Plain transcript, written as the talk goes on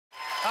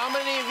How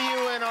many of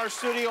you in our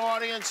studio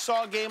audience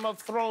saw Game of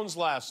Thrones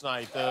last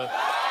night?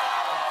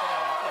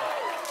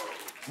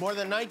 More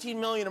than 19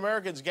 million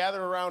Americans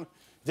gathered around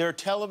their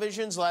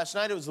televisions last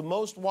night. It was the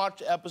most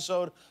watched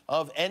episode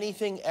of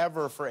anything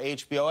ever for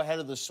HBO, ahead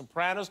of The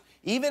Sopranos,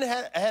 even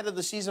ahead of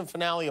the season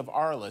finale of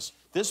Arliss.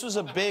 This was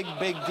a big,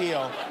 big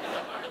deal.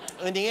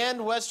 In the end,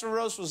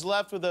 Westeros was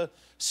left with a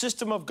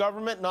system of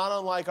government not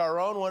unlike our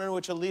own, one in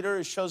which a leader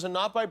is chosen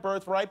not by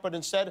birthright, but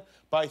instead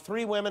by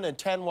 3 women and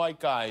 10 white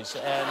guys.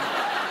 And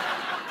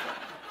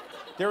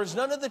there was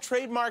none of the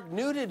trademark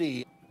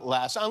nudity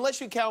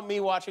unless you count me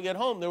watching at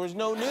home. There was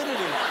no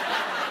nudity.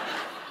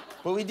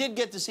 But we did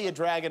get to see a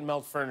dragon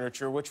melt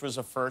furniture, which was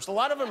a first. A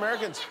lot of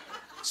Americans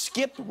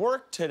skipped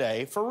work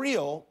today, for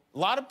real. A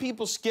lot of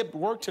people skipped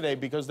work today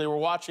because they were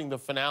watching the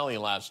finale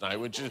last night,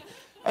 which is...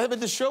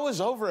 But the show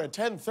is over at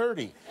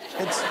 10:30.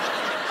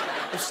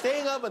 If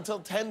staying up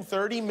until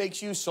 10:30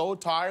 makes you so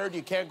tired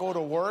you can't go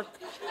to work,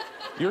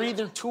 you're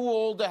either too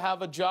old to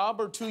have a job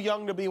or too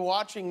young to be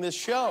watching this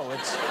show.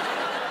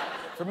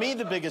 For me,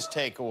 the biggest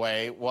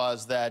takeaway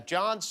was that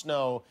Jon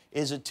Snow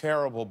is a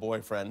terrible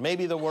boyfriend,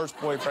 maybe the worst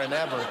boyfriend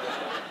ever.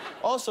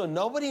 Also,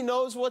 nobody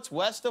knows what's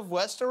west of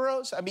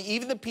Westeros. I mean,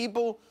 even the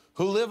people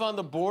who live on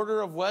the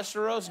border of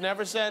Westeros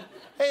never said,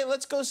 hey,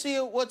 let's go see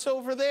what's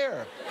over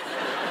there.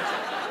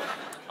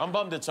 I'm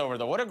bummed it's over,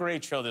 though. What a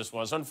great show this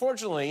was.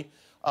 Unfortunately,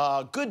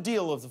 a good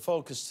deal of the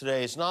focus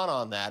today is not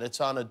on that. It's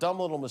on a dumb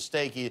little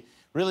mistake. You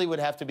really would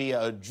have to be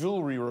a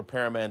jewelry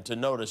repairman to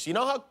notice. You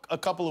know how a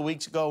couple of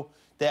weeks ago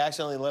they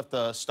accidentally left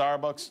the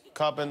Starbucks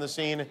cup in the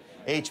scene?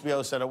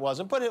 HBO said it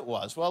wasn't, but it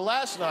was. Well,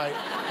 last night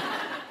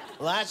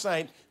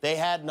they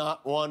had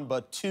not one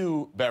but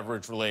 2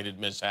 beverage-related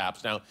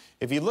mishaps. Now,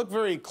 if you look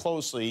very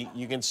closely,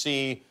 you can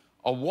see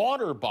a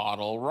water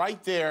bottle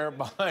right there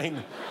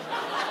behind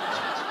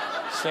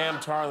Sam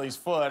Tarley's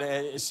foot.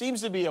 It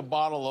seems to be a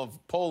bottle of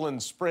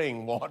Poland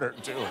Spring water,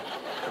 too.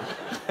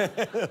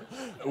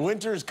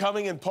 Winter's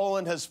coming and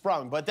Poland has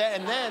sprung. But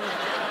then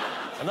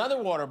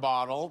another water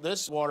bottle,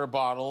 this water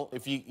bottle,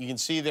 if you can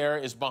see there,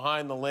 is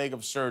behind the leg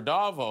of Sir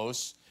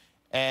Davos.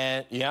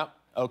 And, yep,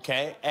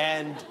 okay.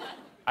 And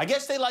I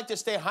guess they like to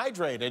stay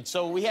hydrated.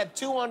 So we had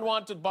 2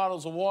 unwanted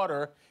bottles of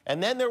water.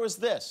 And then there was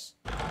this.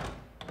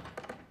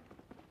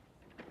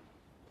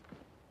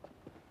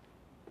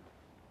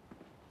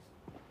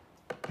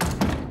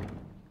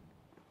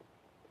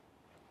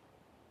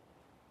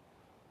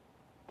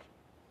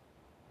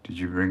 Did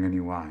you bring any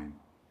wine?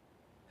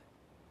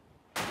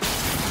 Oh,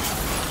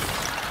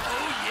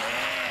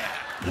 yeah.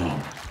 No.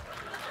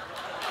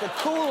 The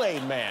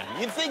Kool-Aid Man.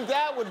 You'd think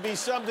that would be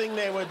something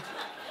they would...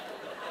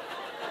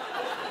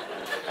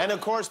 And,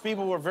 of course,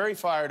 people were very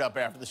fired up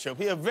after the show.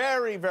 People were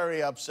very,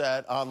 very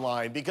upset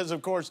online because,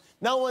 of course,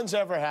 no one's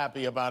ever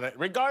happy about it.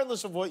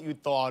 Regardless of what you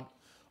thought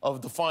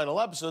of the final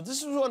episode,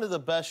 this is one of the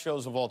best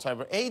shows of all time.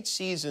 For 8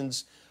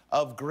 seasons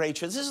of great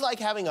shows. This is like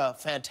having a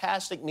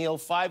fantastic meal,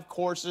 5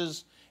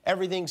 courses,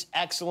 everything's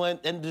excellent,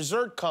 and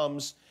dessert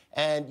comes,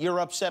 and you're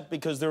upset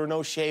because there are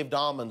no shaved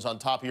almonds on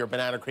top of your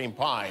banana cream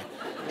pie.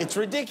 It's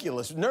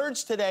ridiculous.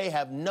 Nerds today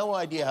have no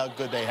idea how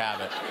good they have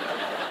it.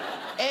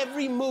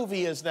 Every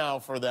movie is now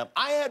for them.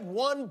 I had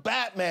one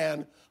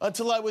Batman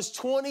until I was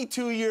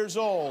 22 years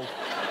old.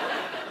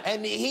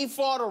 And he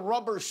fought a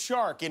rubber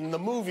shark in the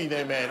movie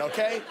they made,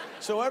 okay?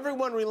 So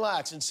everyone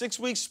relax. In 6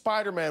 weeks,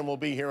 Spider-Man will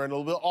be here, and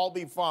it'll all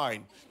be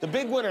fine. The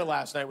big winner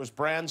last night was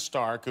Bran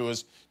Stark, who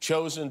was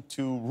chosen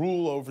to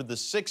rule over the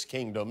 6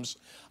 kingdoms.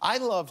 I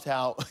loved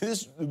how,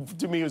 this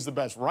to me was the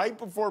best. Right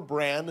before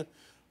Bran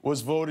was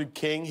voted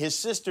king, his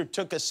sister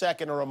took a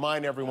second to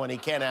remind everyone he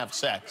can't have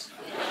sex.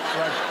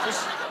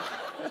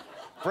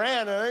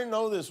 Bran, I didn't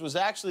know this, was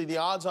actually the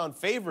odds-on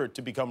favorite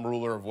to become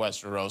ruler of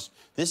Westeros.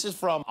 This is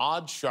from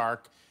Odd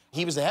Shark.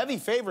 He was a heavy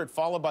favorite,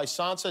 followed by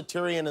Sansa,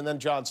 Tyrion, and then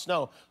Jon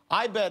Snow.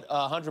 I bet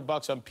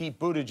 $100 on Pete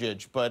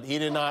Buttigieg, but he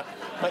did not.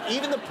 But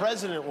even the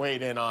president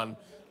weighed in on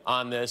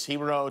this. He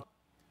wrote,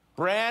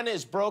 Bran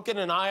is broken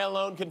and I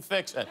alone can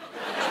fix it.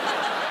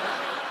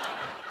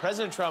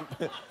 President Trump,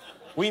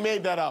 we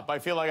made that up. I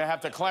feel like I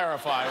have to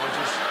clarify,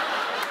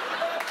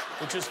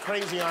 which is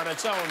crazy on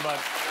its own, but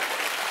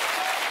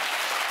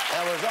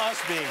that was us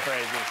being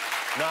crazy,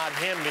 not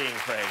him being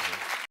crazy.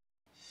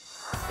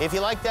 If you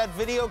like that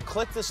video,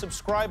 click the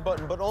subscribe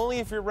button, but only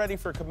if you're ready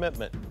for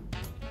commitment.